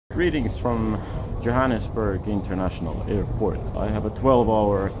Greetings from Johannesburg International Airport. I have a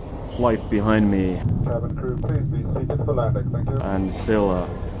 12-hour flight behind me. Cabin crew, please be seated for landing, thank you. And still a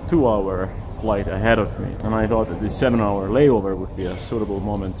 2-hour flight ahead of me. And I thought that this 7-hour layover would be a suitable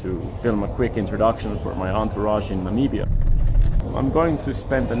moment to film a quick introduction for my entourage in Namibia. I'm going to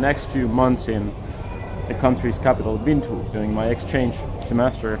spend the next few months in the country's capital, Windhoek, doing my exchange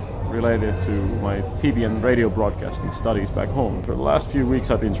semester related to my TV and radio broadcasting studies back home. For the last few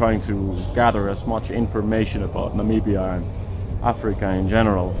weeks I've been trying to gather as much information about Namibia and Africa in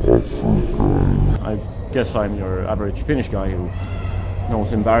general. I guess I'm your average Finnish guy who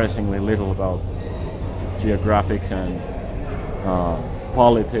knows embarrassingly little about geographics and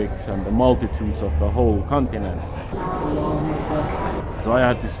politics and the multitudes of the whole continent. So I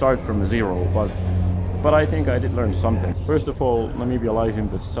had to start from zero, but I think I did learn something. First of all, Namibia lies in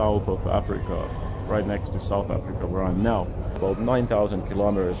the south of Africa, right next to South Africa where I'm now, about 9,000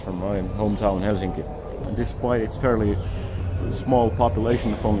 kilometers from my hometown Helsinki. And despite its fairly small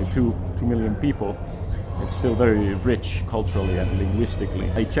population of only 2 million people, it's still very rich culturally and linguistically.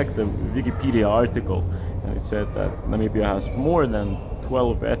 I checked the Wikipedia article and it said that Namibia has more than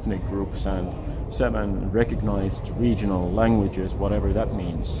 12 ethnic groups and 7 recognized regional languages, whatever that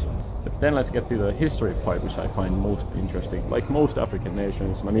means. But then let's get to the history part, which I find most interesting. Like most African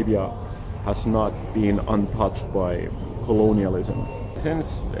nations, Namibia has not been untouched by colonialism. Since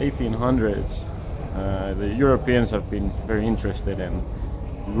 1800s, the Europeans have been very interested in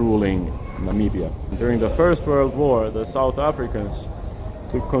ruling Namibia. During the First World War, the South Africans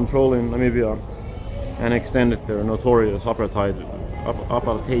took control in Namibia and extended their notorious apartheid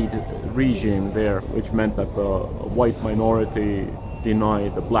regime there, which meant that the white minority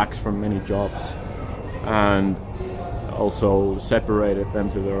denied the blacks from many jobs and also separated them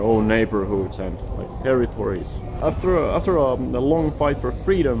to their own neighborhoods and territories. After a long fight for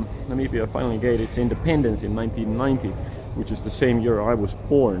freedom, Namibia finally gained its independence in 1990, which is the same year I was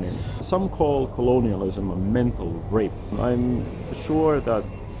born in. Some call colonialism a mental rape. I'm sure that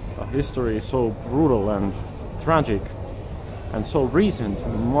a history so brutal and tragic and so recent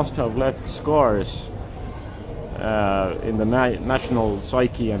must have left scars in the national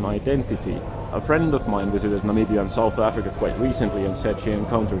psyche and identity. A friend of mine visited Namibia and South Africa quite recently and said she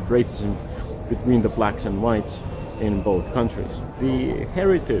encountered racism between the blacks and whites in both countries. The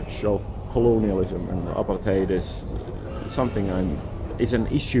heritage of colonialism and apartheid is something is an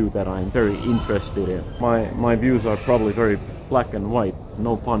issue that I'm very interested in. My views are probably very black and white,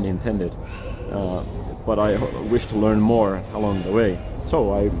 no pun intended, but I wish to learn more along the way.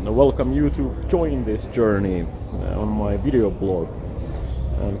 So I welcome you to join this journey on my video blog.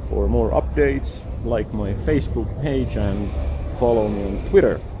 And for more updates, like my Facebook page and follow me on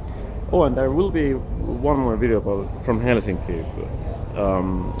Twitter. Oh, and there will be one more video from Helsinki.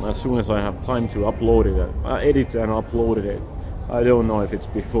 As soon as I have time to upload it, edit and upload it. I don't know if it's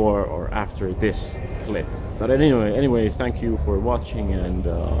before or after this clip. But anyways, thank you for watching and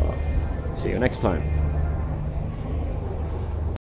see you next time.